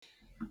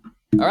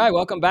All right,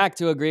 welcome back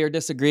to Agree or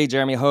Disagree.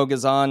 Jeremy Hogue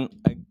is on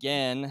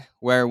again,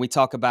 where we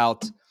talk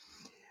about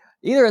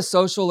either a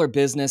social or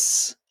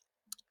business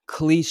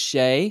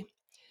cliche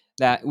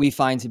that we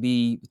find to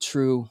be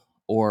true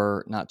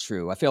or not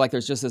true. I feel like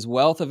there's just this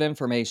wealth of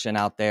information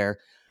out there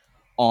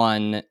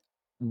on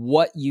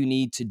what you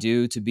need to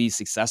do to be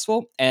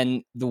successful.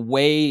 And the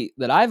way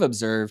that I've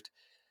observed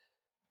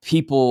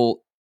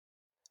people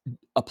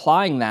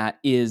applying that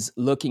is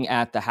looking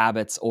at the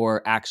habits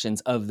or actions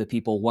of the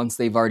people once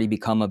they've already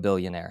become a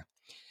billionaire.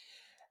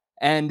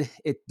 And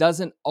it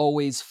doesn't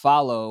always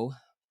follow,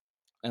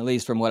 at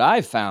least from what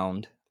I've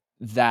found,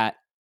 that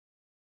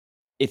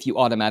if you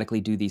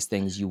automatically do these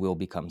things, you will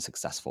become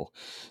successful.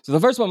 So the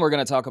first one we're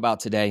going to talk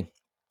about today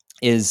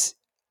is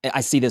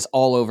I see this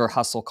all over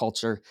hustle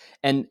culture,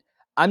 and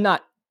I'm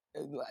not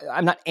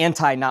I'm not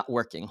anti not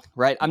working,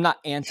 right? I'm not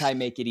anti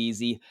make it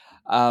easy,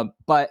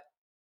 but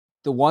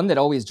the one that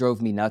always drove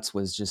me nuts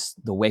was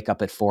just the wake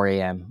up at 4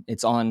 a.m.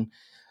 It's on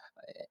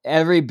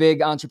every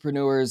big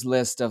entrepreneur's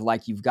list of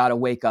like, you've got to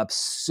wake up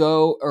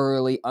so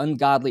early,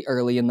 ungodly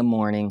early in the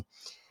morning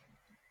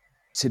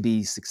to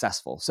be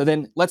successful. So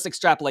then let's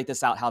extrapolate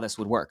this out, how this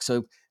would work.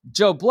 So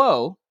Joe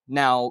Blow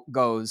now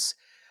goes,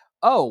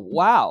 oh,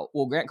 wow.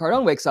 Well, Grant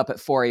Cardone wakes up at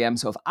 4 a.m.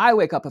 So if I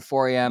wake up at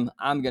 4 a.m.,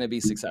 I'm going to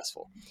be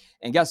successful.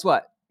 And guess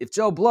what? If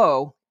Joe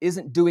Blow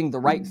isn't doing the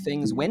right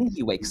things when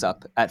he wakes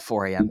up at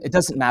 4 a.m., it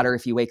doesn't matter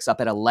if he wakes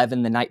up at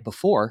 11 the night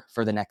before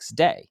for the next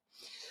day.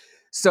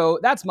 So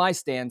that's my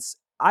stance.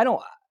 I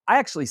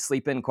actually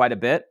sleep in quite a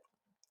bit.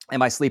 And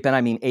by sleep in,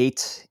 I mean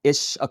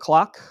 8-ish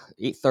o'clock,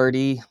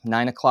 8:30,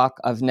 9 o'clock.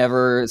 I've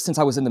never, since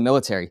I was in the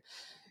military,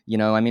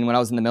 when I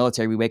was in the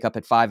military, we wake up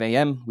at 5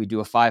 a.m., we do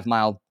a 5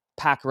 mile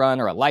pack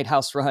run or a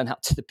lighthouse run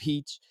out to the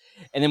beach.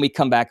 And then we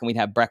come back and we'd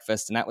have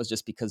breakfast. And that was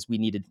just because we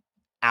needed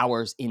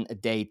hours in a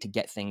day to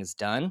get things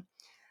done.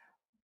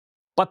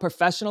 But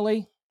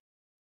professionally,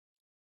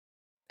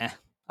 eh,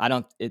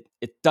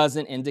 it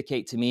doesn't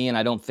indicate to me. And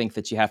I don't think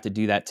that you have to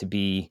do that to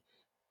be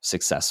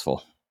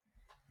successful.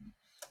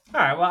 All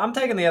right, well, I'm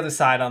taking the other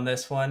side on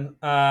this one,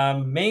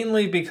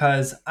 mainly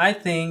because I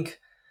think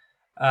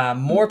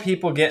more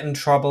people get in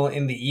trouble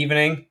in the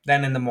evening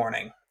than in the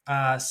morning.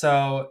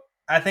 So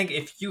I think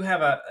if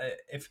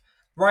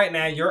right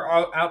now you're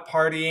out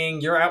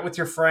partying, you're out with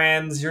your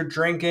friends, you're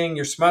drinking,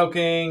 you're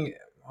smoking,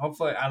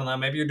 hopefully, I don't know,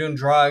 maybe you're doing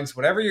drugs,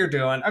 whatever you're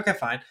doing, okay,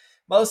 fine.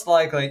 Most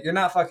likely, you're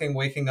not fucking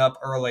waking up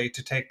early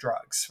to take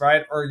drugs,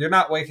 right? Or you're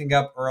not waking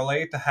up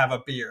early to have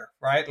a beer,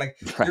 right? Like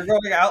you're Right.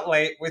 going out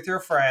late with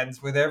your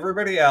friends, with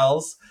everybody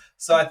else.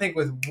 So I think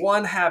with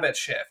one habit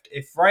shift,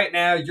 if right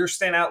now you're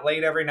staying out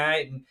late every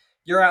night and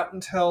you're out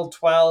until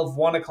 12,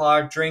 1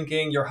 o'clock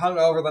drinking, you're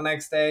hungover the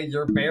next day,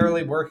 you're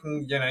barely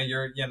working, you're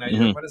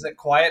Hmm. what is it,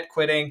 quiet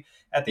quitting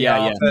at the Yeah.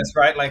 Yeah. office,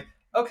 right? Like,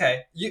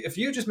 okay, if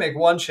you just make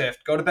one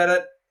shift, go to bed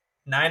at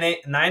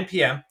 9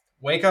 p.m.,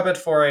 wake up at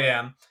 4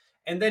 a.m.,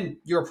 and then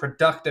you're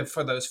productive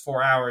for those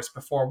 4 hours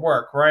before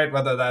work, right?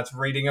 Whether that's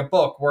reading a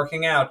book,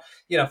 working out,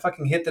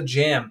 fucking hit the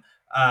gym,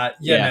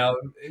 Yeah.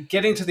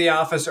 getting to the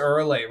office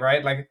early,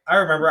 right? Like, I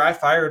remember I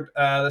fired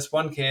this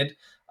one kid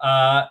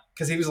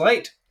because he was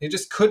late. He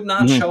just could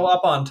not Hmm. show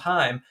up on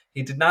time.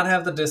 He did not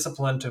have the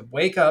discipline to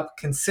wake up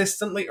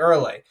consistently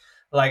early.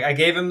 Like, I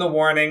gave him the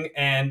warning,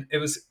 and it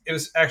was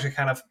actually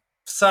kind of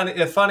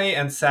funny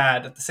and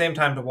sad at the same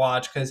time to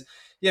watch because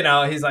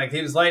he's like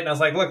he was late, and I was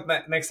like, look,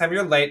 next time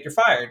you're late, you're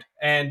fired.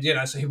 And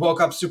so he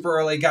woke up super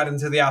early, got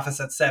into the office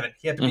at 7.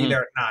 He had to be Hmm.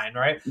 there at 9,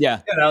 right?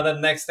 Yeah. Then the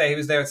next day he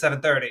was there at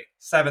 7:30,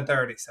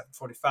 7:30,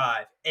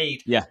 7:45,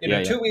 8. Yeah. Yeah.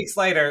 Yeah. 2 weeks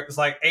later it was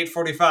like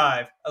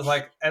 8:45. I was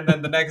like, and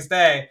then the next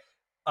day,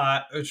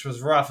 which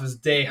was rough, as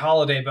day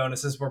holiday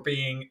bonuses were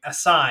being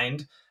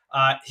assigned.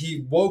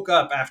 He woke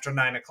up after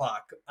 9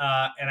 o'clock,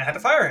 and I had to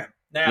fire him.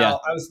 Yeah. Now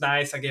I was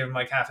nice; I gave him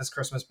like half his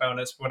Christmas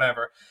bonus,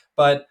 whatever.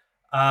 But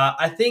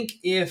I think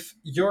if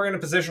you're in a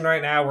position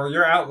right now where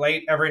you're out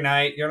late every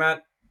night, you're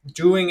not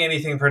doing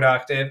anything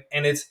productive,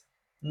 and it's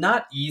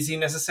not easy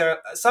necessarily.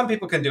 Some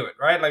people can do it,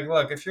 right? Like,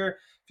 look, if you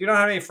don't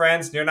have any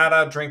friends and you're not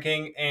out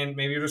drinking and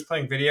maybe you're just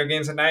playing video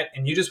games at night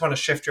and you just want to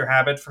shift your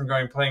habit from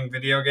going playing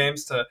video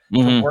games to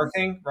Hmm.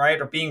 working,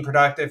 right? Or being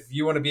productive, if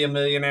you want to be a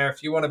millionaire,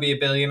 if you want to be a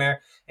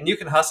billionaire and you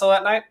can hustle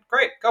at night,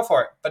 great, go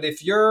for it. But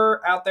if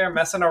you're out there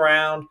messing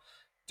around,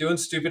 doing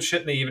stupid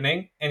shit in the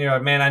evening and you're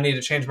like, man, I need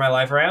to change my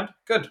life around,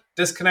 good.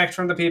 Disconnect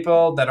from the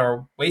people that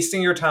are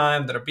wasting your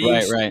time, that are being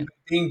Right. Right. stupid,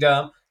 being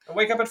dumb, and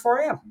wake up at 4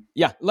 a.m.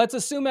 Yeah. Let's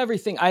assume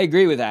everything. I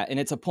agree with that, and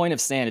it's a point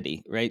of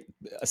sanity, right?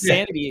 Yeah.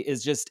 Sanity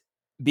is just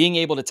being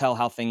able to tell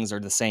how things are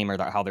the same or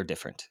how they're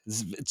different.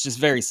 It's just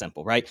very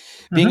simple, right?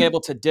 Being Mm-hmm.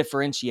 able to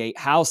differentiate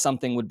how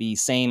something would be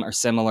same or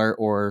similar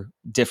or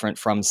different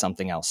from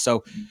something else.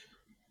 So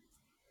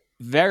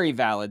very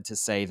valid to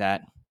say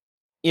that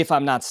if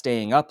I'm not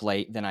staying up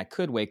late, then I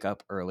could wake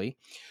up early.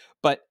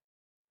 But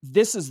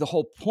this is the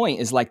whole point,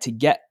 is like to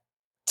get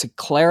to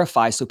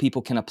clarify so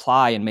people can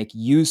apply and make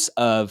use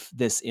of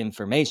this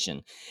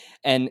information.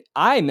 And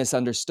I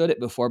misunderstood it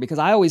before because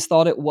I always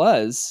thought it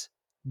was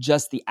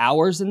just the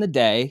hours in the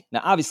day.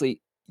 Now,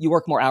 obviously, you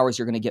work more hours,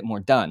 you're going to get more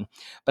done.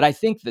 But I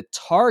think the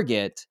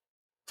target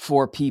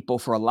for people,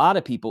 for a lot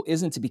of people,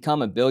 isn't to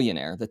become a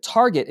billionaire. The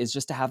target is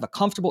just to have a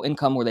comfortable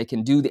income where they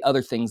can do the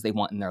other things they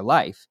want in their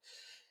life.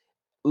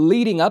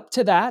 Leading up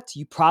to that,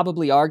 you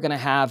probably are going to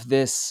have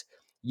this,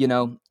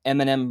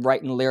 Eminem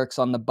writing lyrics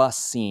on the bus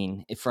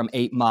scene from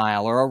 8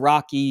 Mile, or a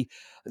Rocky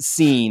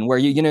scene where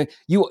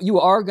you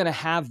are going to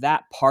have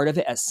that part of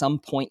it at some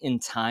point in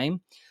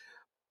time.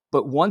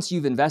 But once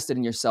you've invested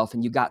in yourself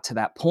and you got to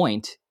that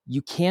point,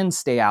 you can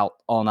stay out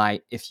all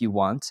night if you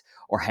want,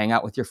 or hang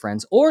out with your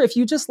friends, or if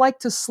you just like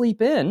to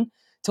sleep in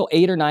till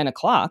 8 or 9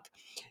 o'clock,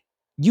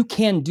 you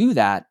can do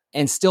that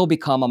and still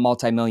become a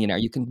multimillionaire.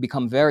 You can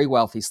become very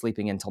wealthy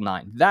sleeping until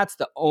 9. That's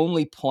the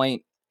only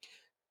point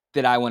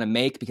that I want to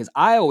make, because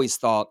I always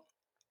thought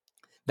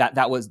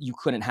that was, you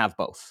couldn't have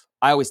both.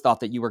 I always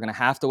thought that you were going to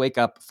have to wake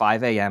up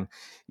 5 a.m.,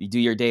 you do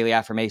your daily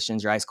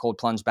affirmations, your ice cold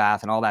plunge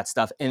bath, and all that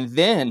stuff, and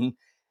then,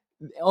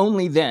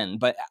 only then.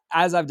 But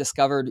as I've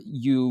discovered,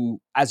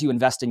 as you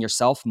invest in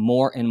yourself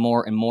more and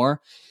more and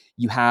more,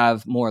 you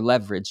have more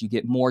leverage. You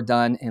get more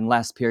done in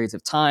less periods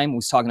of time. We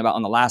was talking about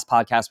on the last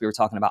podcast, we were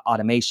talking about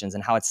automations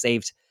and how it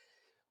saved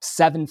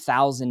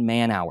 7,000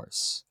 man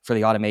hours for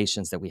the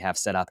automations that we have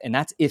set up. And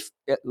that's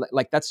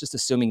that's just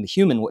assuming the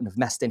human wouldn't have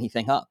messed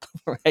anything up,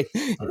 right?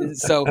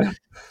 So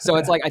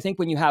it's like, I think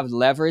when you have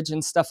leverage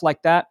and stuff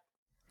like that,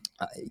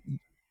 uh,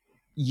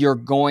 you're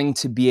going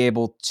to be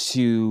able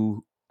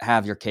to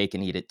have your cake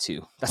and eat it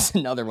too. That's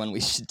another one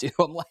we should do.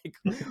 I'm like,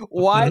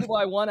 why do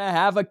I want to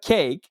have a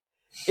cake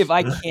if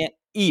I can't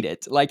eat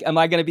it? Like, am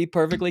I going to be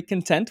perfectly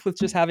content with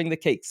just having the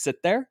cake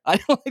sit there? I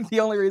don't think the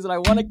only reason I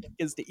want a cake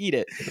is to eat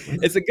it.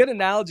 It's a good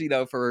analogy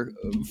though for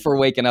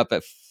waking up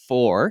at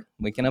 4,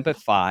 waking up at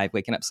 5,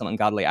 waking up some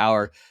ungodly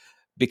hour,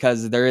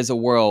 because there is a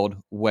world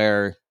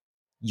where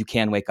you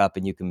can wake up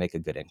and you can make a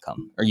good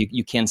income, or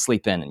you can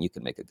sleep in and you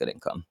can make a good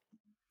income.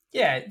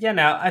 Yeah,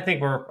 no, I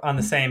think we're on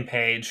the same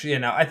page.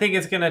 I think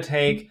it's going to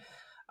take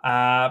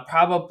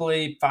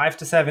probably 5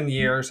 to 7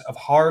 years of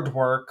hard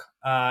work.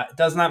 It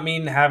does not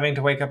mean having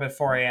to wake up at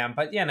 4 a.m.,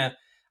 but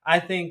I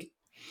think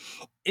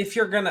if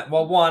you're gonna,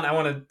 well, one, I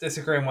want to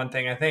disagree on one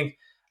thing.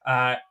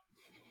 Uh,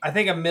 I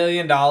think $1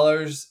 million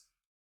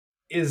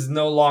is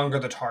no longer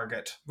the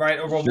target, right?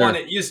 Or well, one,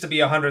 Sure. it used to be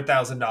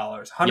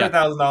 $100,000. hundred Yeah.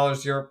 thousand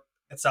dollars,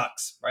 it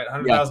sucks, right?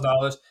 hundred Yeah. thousand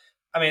dollars.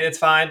 I mean, it's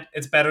fine.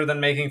 It's better than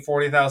making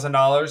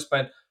 $40,000,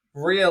 but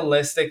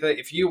realistically,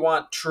 if you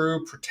want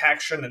true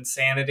protection and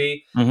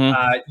sanity,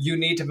 Mm-hmm. you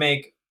need to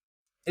make.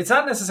 It's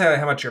not necessarily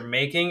how much you're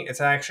making;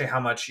 it's actually how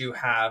much you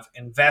have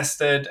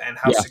invested and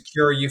how Yeah.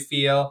 secure you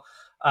feel,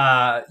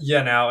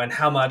 and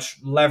how much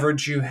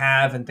leverage you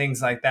have and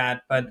things like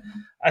that. But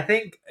I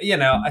think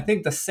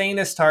the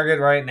sanest target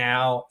right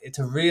now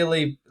to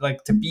really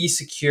like to be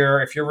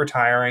secure if you're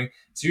retiring,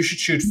 so you should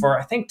shoot for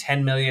I think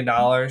 $10 million,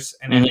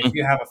 and then if Mm-hmm.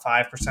 you have a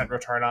 5%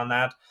 return on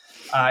that,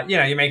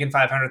 you're making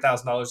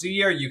 $500,000 a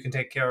year. You can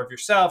take care of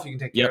yourself. You can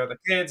take care Yep. of the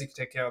kids. You can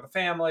take care of the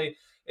family.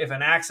 If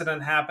an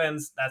accident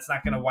happens, that's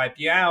not going to wipe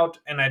you out,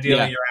 and ideally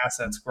Yeah. your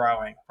assets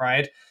growing,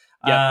 right?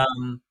 Yep.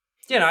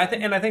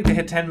 I think to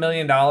hit $10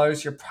 million,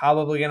 you're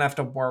probably going to have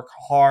to work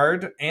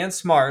hard and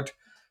smart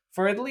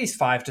for at least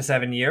 5 to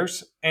 7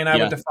 years, and I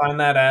would Yeah. define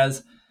that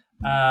as,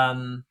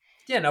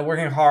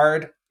 working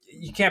hard.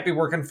 You can't be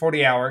working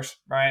 40 hours,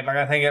 right? Like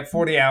I think at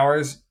 40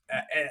 hours,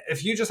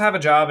 if you just have a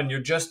job and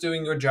you're just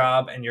doing your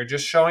job and you're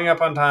just showing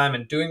up on time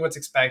and doing what's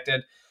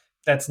expected,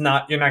 you're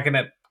not going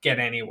to get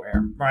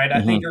anywhere, right? I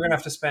think Mm-hmm. you're going to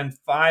have to spend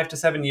 5 to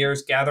 7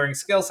 years gathering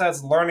skill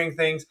sets, learning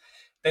things.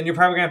 Then you're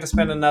probably going to have to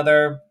spend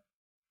another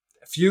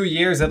few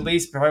years, at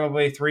least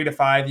probably 3 to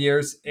 5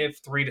 years, if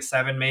 3 to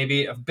 7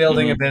 maybe, of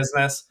building a Mm-hmm.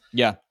 business,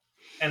 Yeah.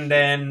 and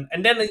then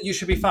you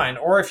should be fine.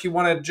 Or if you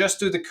want to just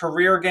do the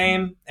career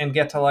game and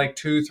get to like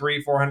two,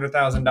 three,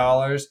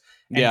 $400,000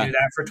 and do Yeah.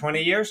 that for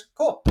 20 years,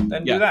 cool.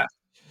 Then do Yeah. that.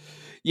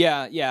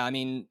 Yeah. Yeah. I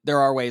mean, there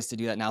are ways to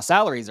do that now.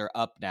 Salaries are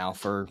up now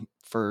for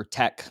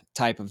tech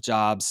type of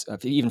jobs,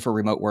 even for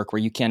remote work,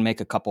 where you can make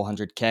a couple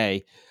hundred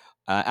K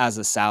as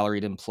a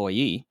salaried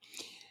employee.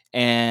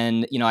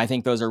 And, I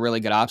think those are a really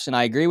good option.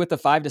 I agree with the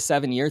 5 to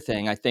 7 year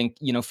thing. I think,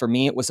 for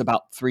me, it was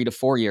about 3 to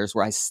 4 years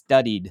where I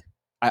studied.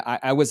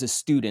 I was a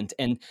student.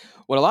 And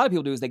what a lot of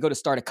people do is they go to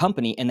start a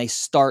company and they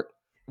start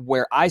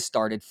where I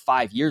started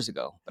 5 years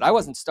ago. But I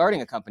wasn't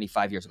starting a company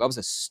 5 years ago. I was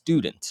a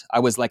student. I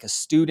was like a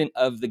student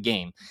of the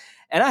game.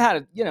 And I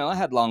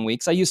had long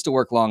weeks. I used to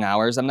work long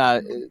hours. I'm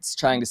not it's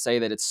trying to say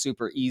that it's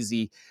super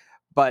easy,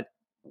 but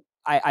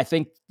I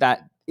think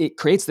that it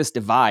creates this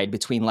divide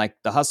between like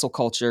the hustle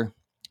culture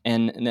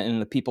and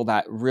the people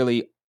that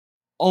really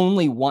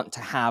only want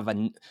to have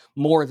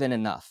more than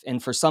enough.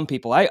 And for some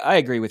people, I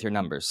agree with your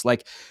numbers.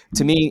 Like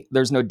to me,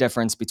 there's no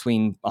difference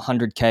between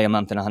 100K a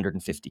month and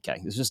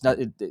 150K. It's just not.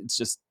 It's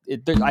just.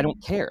 I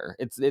don't care.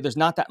 There's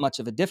not that much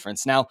of a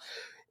difference. Now,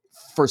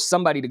 for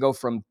somebody to go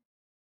from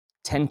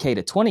 10K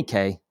to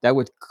 20K, that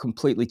would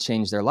completely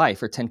change their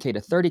life, or 10K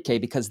to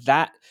 30K, because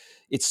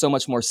it's so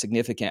much more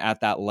significant at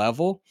that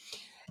level.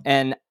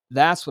 And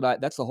that's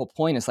the whole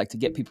point, is like to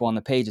get people on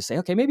the page to say,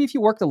 okay, maybe if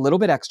you worked a little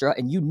bit extra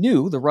and you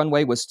knew the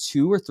runway was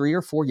 2 or 3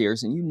 or 4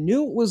 years and you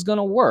knew it was going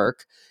to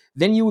work,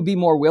 then you would be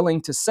more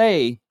willing to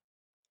say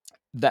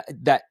that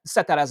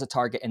set that as a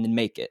target and then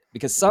make it.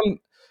 Because some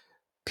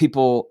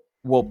people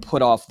will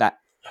put off that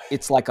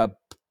it's like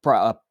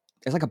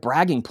it's like a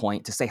bragging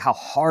point to say how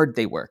hard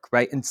they work,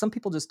 right? And some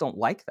people just don't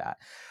like that.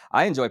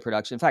 I enjoy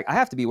production. In fact, I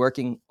have to be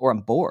working or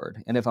I'm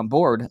bored. And if I'm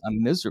bored,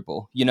 I'm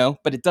miserable,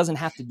 but it doesn't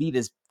have to be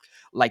this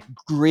like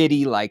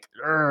gritty, like,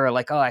 oh,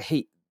 I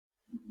hate,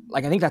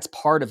 like, I think that's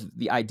part of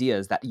the idea,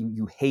 is that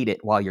you hate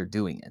it while you're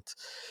doing it,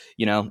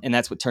 and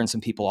that's what turns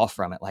some people off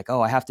from it. Like,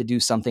 oh, I have to do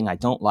something I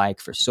don't like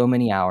for so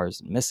many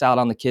hours and miss out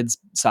on the kids'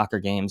 soccer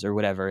games or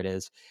whatever it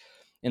is.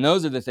 And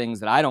those are the things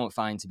that I don't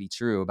find to be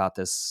true about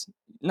this,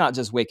 not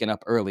just waking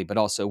up early, but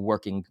also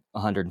working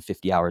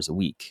 150 hours a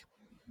week.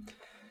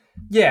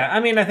 Yeah, I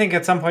mean, I think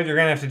at some point you're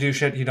gonna have to do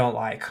shit you don't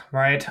like,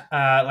 right?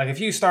 Like if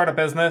you start a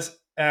business,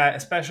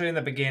 especially in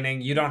the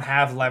beginning, you don't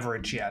have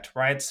leverage yet,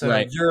 right? So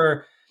Right.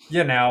 you're,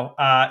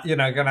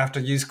 gonna have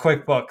to use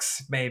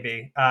QuickBooks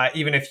maybe,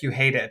 even if you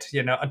hate it,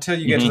 until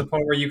you get to the Hmm.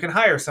 point where you can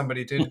hire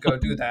somebody to go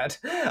do that,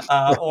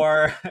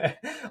 or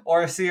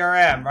or a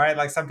CRM, right?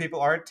 Like some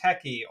people aren't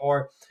techie,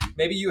 or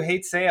maybe you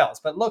hate sales.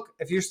 But look,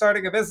 if you're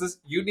starting a business,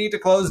 you need to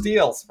close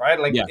deals, right?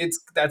 Like Yeah.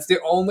 that's the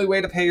only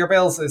way to pay your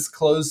bills is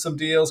close some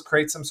deals,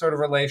 create some sort of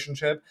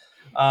relationship.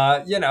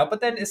 But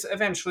then it's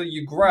eventually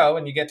you grow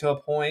and you get to a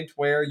point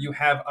where you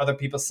have other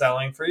people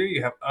selling for you.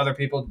 You have other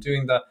people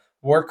doing the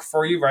work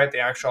for you, right? The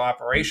actual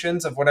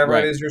operations of whatever it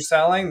Right. is you're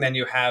selling. Then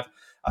you have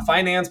a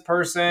finance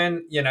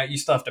person, you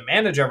still have to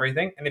manage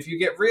everything. And if you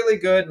get really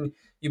good and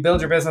you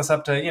build your business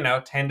up to,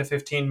 10 to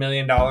 $15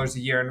 million a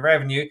year in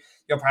revenue,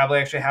 you'll probably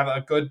actually have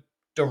a good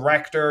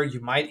director.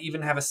 You might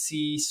even have a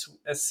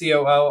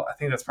COO. I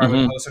think that's probably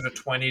Hmm. closer to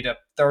 20 to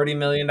 $30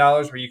 million,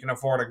 where you can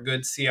afford a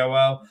good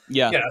COO.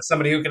 Yeah.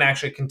 Somebody who can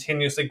actually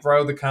continuously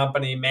grow the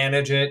company,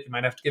 manage it. You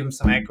might have to give them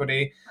some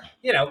equity,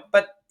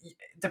 but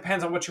it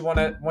depends on what you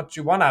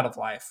want out of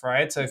life,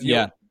 right? So if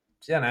Yeah.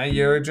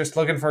 you're just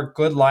looking for a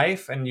good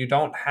life and you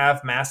don't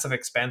have massive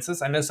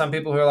expenses. I know some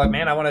people who are like,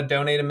 man, I want to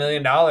donate $1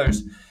 million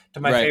to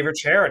my Right. favorite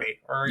charity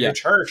or your Yeah.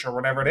 church or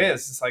whatever it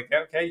is. It's like,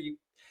 okay,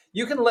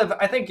 you can live.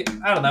 I think,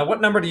 I don't know, what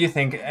number do you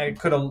think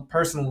could a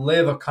person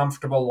live a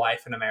comfortable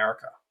life in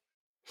America?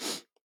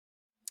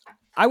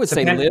 I would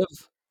say Depend.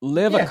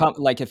 live Yeah.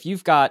 like if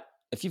you've got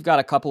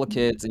a couple of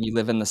kids and you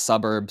live in the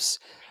suburbs,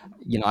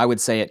 I would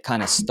say it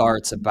kind of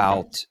starts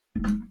about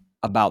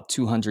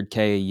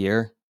 200K a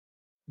year,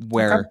 Okay.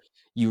 where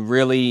you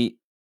really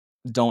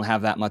don't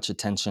have that much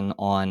attention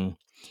on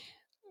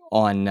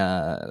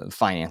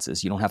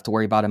finances. You don't have to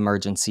worry about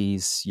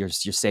emergencies. You're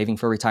saving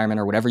for retirement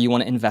or whatever you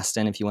want to invest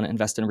in. If you want to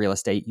invest in real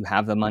estate, you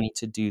have the money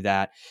to do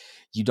that.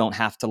 You don't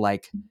have to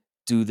like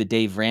do the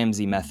Dave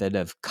Ramsey method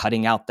of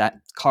cutting out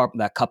that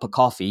cup of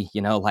coffee.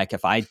 Like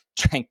if I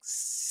drank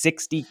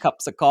 60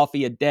 cups of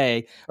coffee a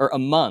day or a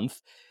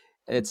month,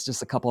 it's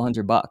just a couple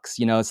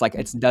 $100. It's like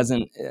it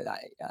doesn't.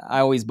 I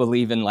always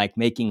believe in like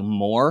making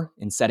more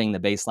and setting the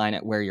baseline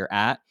at where you're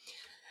at.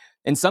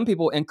 And some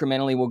people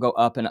incrementally will go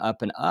up and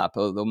up and up.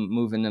 Oh, they'll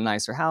move in a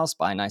nicer house,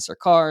 buy nicer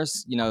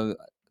cars.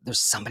 There's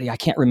somebody, I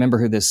can't remember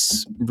who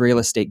this real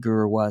estate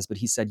guru was, but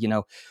he said,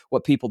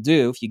 what people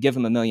do, if you give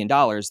them $1 million,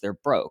 they're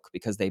broke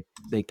because they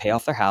pay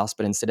off their house,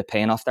 but instead of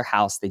paying off their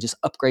house, they just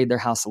upgrade their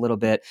house a little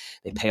bit.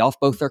 They pay off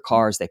both their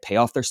cars, they pay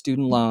off their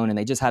student loan, and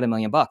they just had $1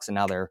 million,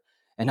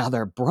 and now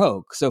they're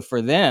broke. So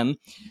for them,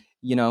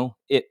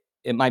 it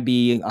might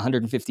be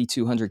 150,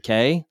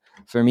 200K.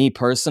 For me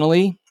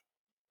personally,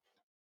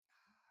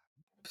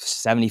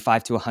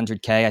 75 to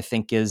 100K, I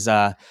think is,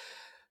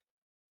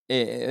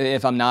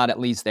 if I'm not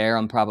at least there,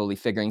 I'm probably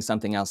figuring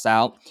something else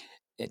out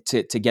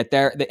to get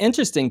there. The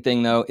interesting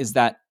thing though is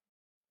that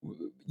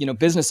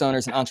business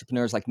owners and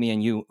entrepreneurs like me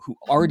and you who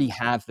already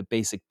have the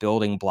basic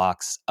building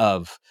blocks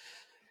of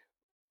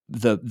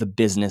the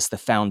business, the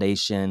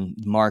foundation,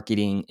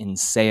 marketing and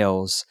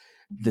sales,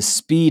 the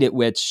speed at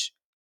which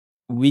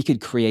we could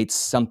create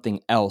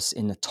something else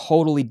in a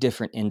totally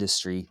different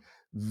industry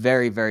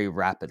very, very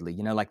rapidly.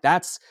 Like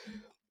that's,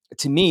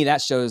 to me,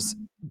 that shows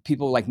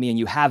people like me and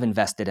you have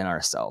invested in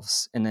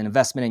ourselves. And an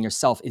investment in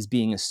yourself is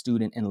being a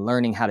student and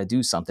learning how to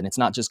do something. It's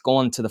not just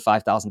going to the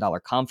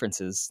 $5,000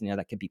 conferences,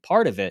 that could be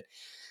part of it,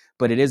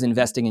 but it is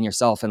investing in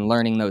yourself and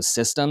learning those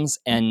systems.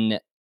 And,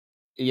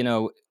 you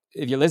know,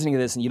 if you're listening to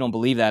this and you don't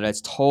believe that,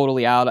 it's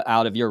totally out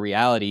of your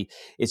reality.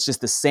 It's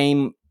just the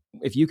same.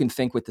 If you can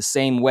think with the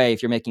same way,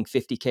 if you're making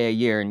 50K a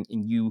year and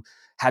you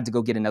had to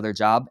go get another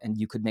job and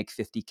you could make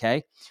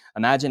 50K,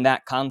 imagine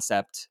that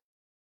concept,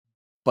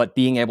 but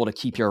being able to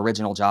keep your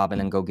original job and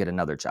then go get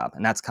another job.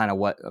 And that's kind of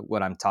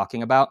what I'm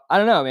talking about. I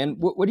don't know, man.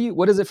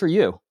 What is it for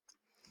you?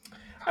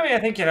 I mean, I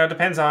think, it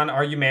depends on,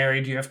 are you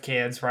married? Do you have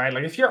kids, right?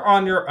 Like if you're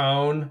on your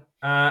own,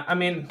 I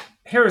mean,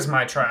 here's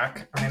my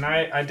track. I mean,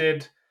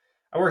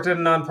 I worked at a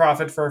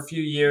nonprofit for a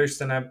few years,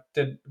 then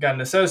got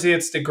an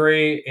associate's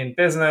degree in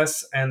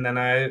business, and then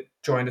I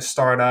joined a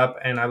startup,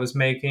 and I was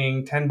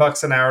making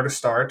 $10 an hour to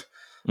start.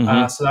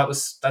 Mm-hmm. So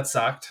that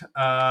sucked.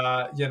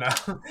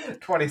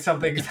 $20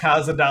 something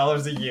thousand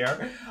dollars a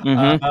year.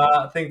 Mm-hmm.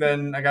 I think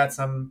then I got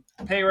some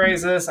pay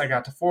raises. I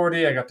got to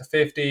 40. I got to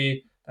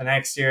 50 the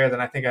next year. Then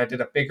I think I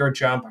did a bigger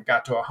jump. I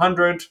got to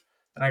 100.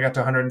 Then I got to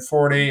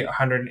 140,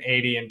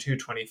 180, and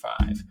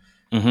 225.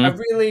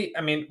 Mm-hmm.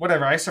 I mean,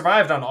 whatever. I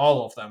survived on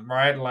all of them,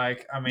 right?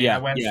 Like, I mean, I Yeah.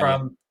 went Yeah. Yeah.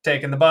 from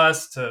taking the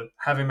bus to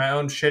having my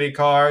own shitty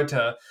car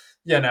to,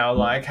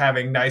 like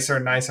having nicer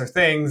and nicer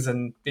things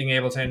and being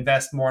able to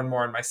invest more and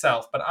more in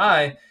myself.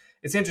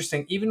 It's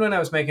interesting. Even when I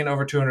was making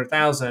over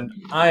 200,000,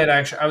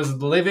 I was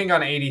living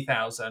on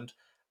 80,000,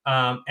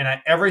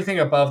 everything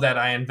above that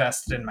I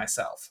invested in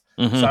myself.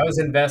 So I Mm-hmm. was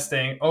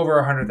investing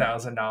over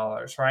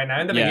 $100,000. Right now,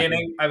 in the Yeah.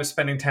 beginning, I was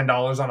spending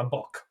 $10 on a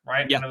book.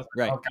 Right, Yeah. and it was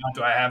like, Right. oh god,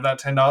 do I have that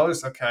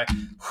 $10? Okay,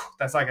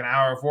 that's like an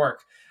hour of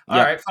work. All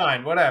Yep. right,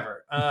 fine,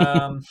 whatever.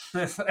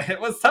 It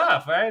was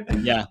tough, right?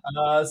 Yeah.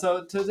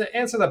 So to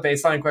answer the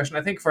baseline question,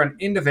 I think for an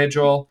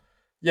individual,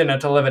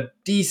 to live a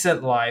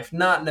decent life,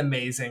 not an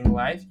amazing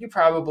life, you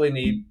probably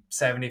need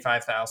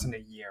 75,000 a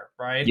year,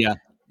 right? Yeah.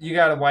 You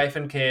got a wife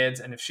and kids,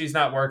 and if she's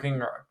not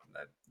working or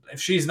if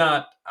she's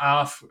not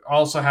off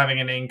also having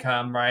an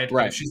income, right? But if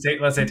Right. she's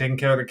let's say taking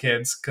care of the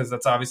kids, because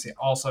that's obviously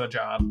also a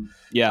job.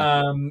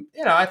 Yeah.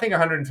 I think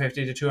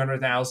 150 to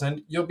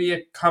 200,000, you'll be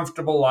a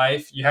comfortable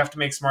life. You have to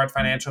make smart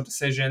financial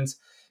decisions.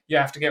 You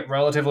have to get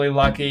relatively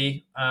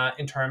lucky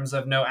in terms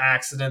of no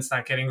accidents,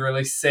 not getting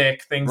really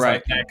sick, things Right.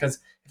 like that. Because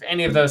if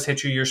any of those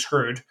hit you, you're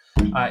screwed,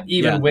 Yeah.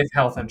 even with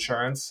health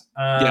insurance.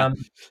 Yeah.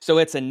 So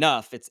it's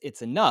enough.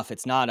 It's enough.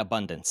 It's not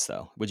abundance,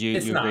 though. Would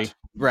It's you agree? not.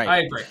 Right. I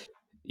agree.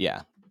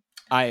 Yeah.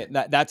 I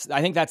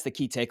think that's the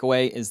key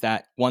takeaway is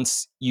that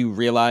once you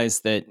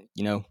realize that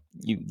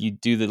you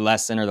do the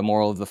lesson or the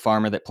moral of the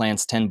farmer that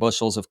plants 10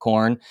 bushels of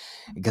corn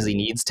because he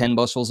needs 10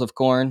 bushels of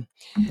corn.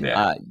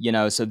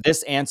 Yeah. So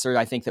this answer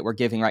I think that we're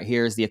giving right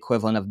here is the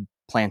equivalent of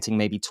planting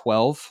maybe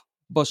 12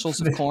 bushels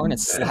of corn.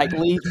 It's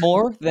slightly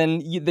more than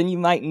you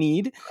might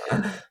need,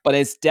 but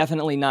it's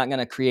definitely not going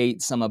to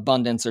create some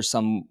abundance or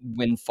some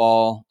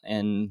windfall.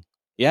 And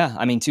yeah,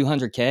 I mean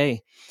 200K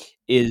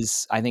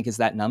is I think is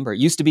that number. It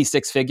used to be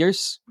six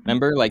figures.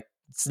 Remember, like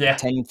Yeah.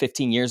 10,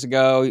 15 years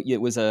ago, it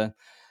was a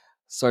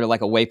sort of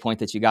like a waypoint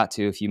that you got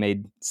to if you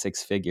made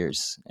six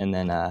figures. And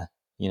then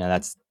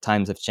that's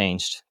times have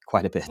changed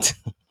quite a bit.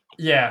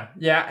 Yeah,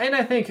 yeah, and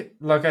I think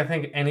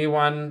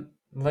anyone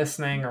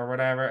listening or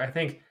whatever, I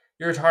think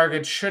your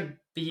target should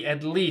be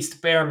at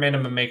least bare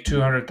minimum make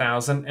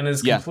 200,000, and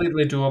is Yeah.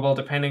 completely doable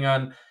depending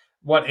on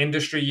what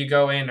industry you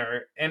go in,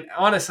 and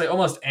honestly,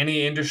 almost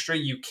any industry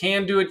you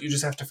can do it. You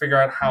just have to figure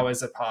out how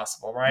is it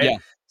possible, right? Yeah.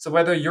 So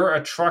whether you're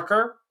a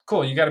trucker,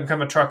 cool, you got to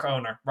become a truck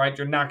owner, right?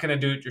 You're not going to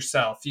do it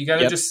yourself. You got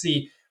to Yep. just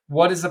see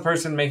what is the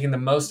person making the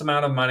most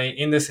amount of money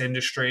in this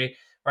industry,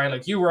 right?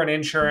 Like you were in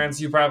insurance,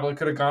 you probably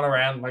could have gone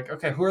around like,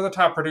 okay, who are the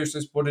top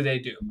producers? What do they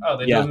do? Oh,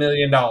 they do Yeah. $1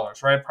 million,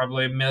 right?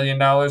 Probably $1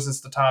 million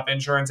is the top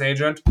insurance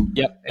agent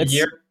Yep. a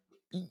year.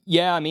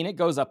 Yeah, I mean it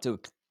goes up to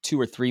 2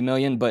 or 3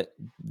 million, but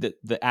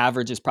the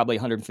average is probably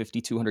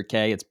 150,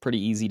 200K. It's pretty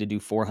easy to do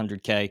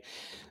 400K.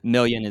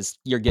 Million is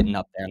you're getting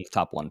up there in the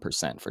top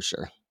 1% for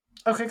sure.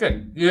 Okay,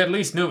 good. You at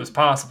least knew it was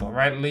possible,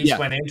 right? At least Yeah.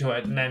 went into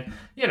it, and then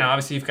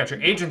obviously you've got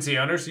your agency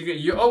owners.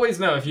 You always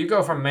know if you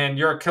go from man,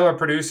 you're a killer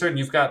producer, and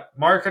you've got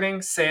marketing,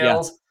 Yeah.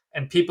 sales,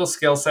 and people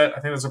skill set.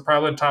 I think those are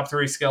probably the top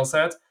three skill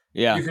sets.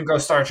 You Yeah. can go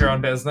start your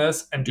own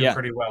business and do Yeah.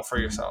 pretty well for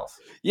yourself.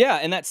 Yeah,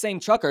 and that same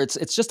trucker,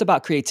 it's just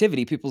about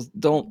creativity. People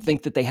don't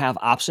think that they have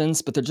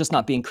options, but they're just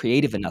not being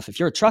creative enough. If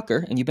you're a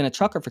trucker and you've been a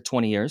trucker for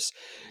 20 years,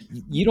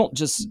 you don't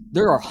just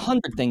there are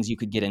 100 things you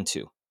could get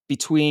into.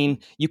 Between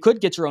you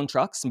could get your own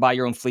trucks and buy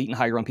your own fleet and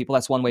hire your own people.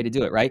 That's one way to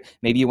do it, right?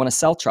 Maybe you want to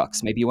sell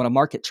trucks, maybe you want to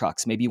market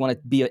trucks, maybe you want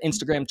to be an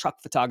Instagram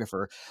truck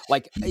photographer.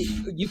 Like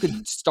you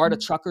could start a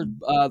trucker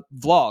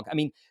vlog. I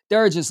mean, there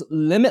are just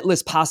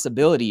limitless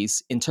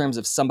possibilities in terms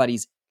of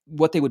somebody's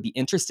what they would be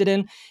interested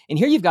in. And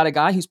here you've got a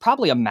guy who's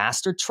probably a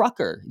master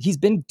trucker. He's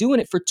been doing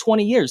it for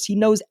 20 years. He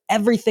knows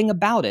everything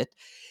about it.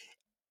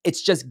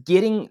 It's just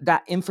getting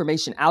that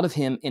information out of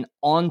him and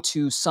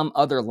onto some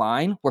other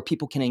line where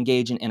people can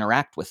engage and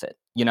interact with it.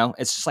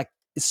 It's just like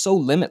it's so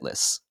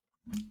limitless.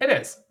 It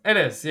is. It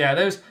is. Yeah.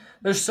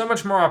 There's so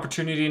much more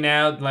opportunity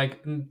now.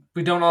 Like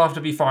we don't all have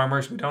to be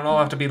farmers. We don't all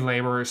have to be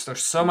laborers.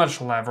 There's so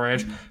much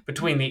leverage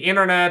between the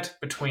internet,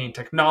 between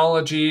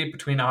technology,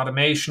 between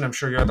automation. I'm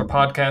sure your other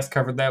podcast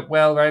covered that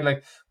well, right?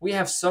 Like we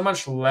have so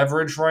much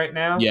leverage right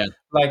now. Yeah.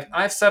 Like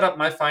I've set up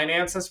my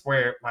finances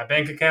where my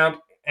bank account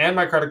and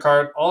my credit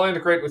card all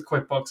integrate with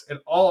QuickBooks.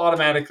 It all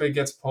automatically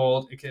gets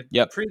pulled. It can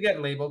Yep.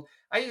 pre-get labeled.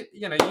 I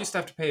used to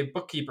have to pay a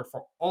bookkeeper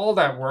for all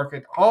that work.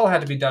 It all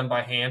had to be done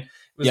by hand. It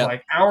was Yep.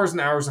 like hours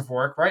and hours of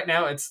work. Right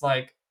now, it's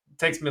like it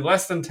takes me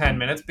less than 10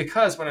 minutes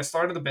because when I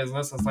started the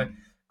business, I was like,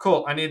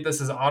 cool, I need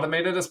this as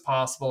automated as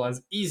possible,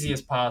 as easy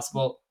as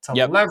possible to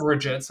Yep.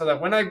 leverage it so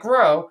that when I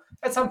grow,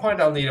 at some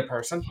point I'll need a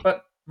person.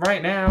 But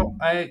right now,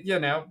 I've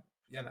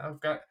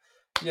got,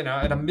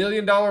 at $1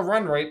 million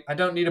run rate, I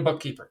don't need a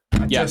bookkeeper.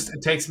 Yeah.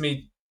 It takes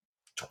me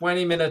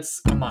 20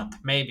 minutes a month,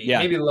 maybe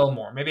Yeah. a little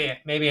more,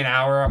 maybe an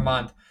hour a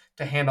month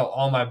to handle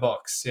all my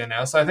books, you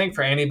know? So I think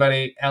for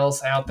anybody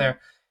else out there,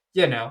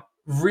 you know,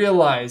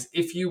 realize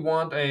if you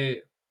want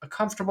a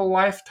comfortable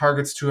life,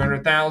 targets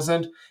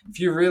 200,000. If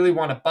you really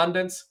want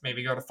abundance,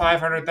 maybe go to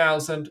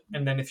 500,000.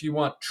 And then if you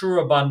want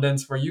true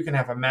abundance where you can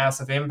have a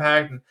massive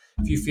impact, and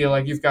if you feel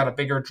like you've got a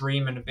bigger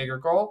dream and a bigger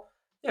goal,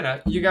 you know,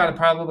 you got to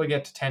probably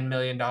get to $10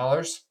 million,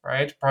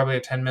 right? Probably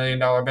a $10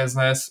 million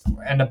business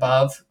and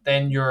above.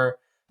 Then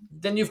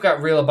you've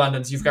got real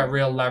abundance, you've got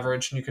real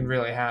leverage, and you can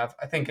really have,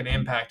 I think, an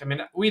impact. I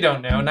mean, we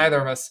don't know. Neither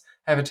of us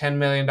have a $10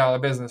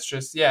 million business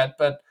just yet,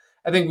 but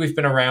I think we've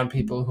been around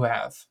people who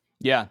have.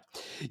 Yeah.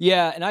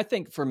 Yeah. And I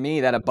think for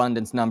me, that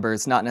abundance number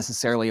is not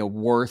necessarily a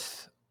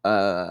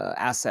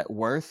asset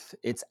worth.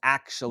 It's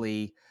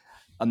actually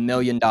 $1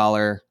 million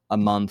a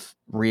month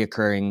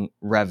reoccurring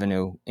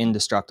revenue,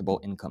 indestructible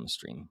income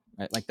stream.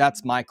 Right? Like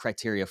that's my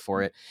criteria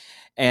for it.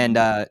 And,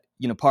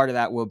 part of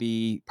that will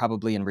be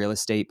probably in real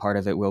estate. Part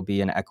of it will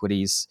be in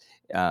equities,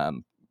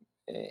 um,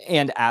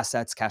 and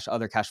assets,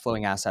 other cash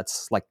flowing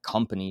assets like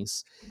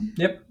companies.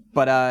 Yep.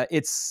 But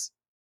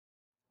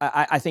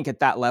I think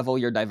at that level,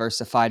 you're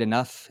diversified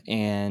enough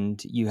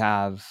and you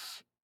have,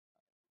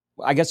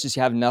 I guess, just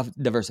you have enough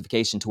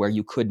diversification to where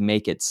you could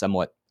make it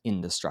somewhat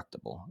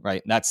indestructible,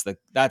 right? That's the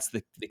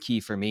key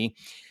for me.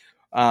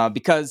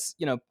 Because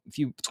if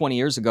you 20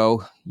 years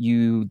ago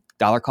you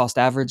dollar cost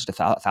averaged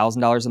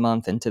 $1,000 a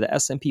month into the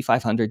S&P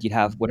 500, you'd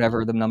have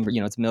whatever the number,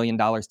 it's $1 million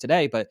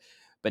today, but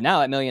now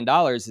that $1 million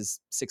is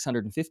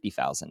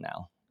 650,000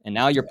 now, and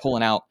now you're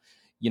pulling out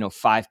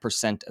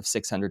 5% of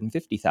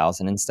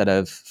 650,000 instead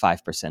of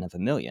 5% of a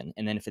million.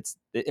 And then if it's,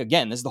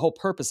 again, this is the whole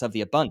purpose of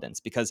the abundance,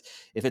 because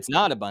if it's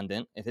not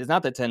abundant, if it's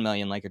not the 10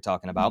 million like you're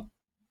talking about,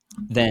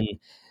 then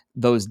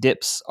those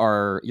dips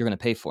you're going to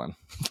pay for them.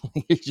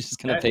 You're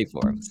just going to Okay. pay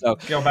for them. So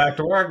Go back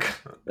to work.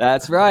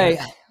 that's right.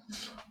 Yeah.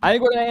 I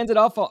think we're going to end it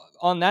off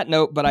on that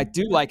note, but I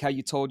do like how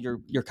you told your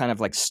kind of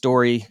like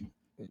story,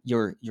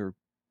 your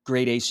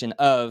gradation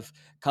of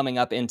coming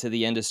up into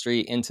the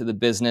industry, into the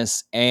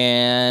business.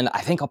 And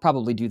I think I'll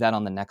probably do that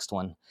on the next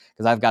one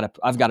because I've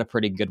got a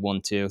pretty good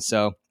one too.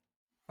 So,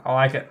 I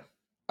like it.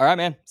 all right,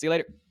 man. See you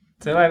later.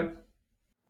 See you later.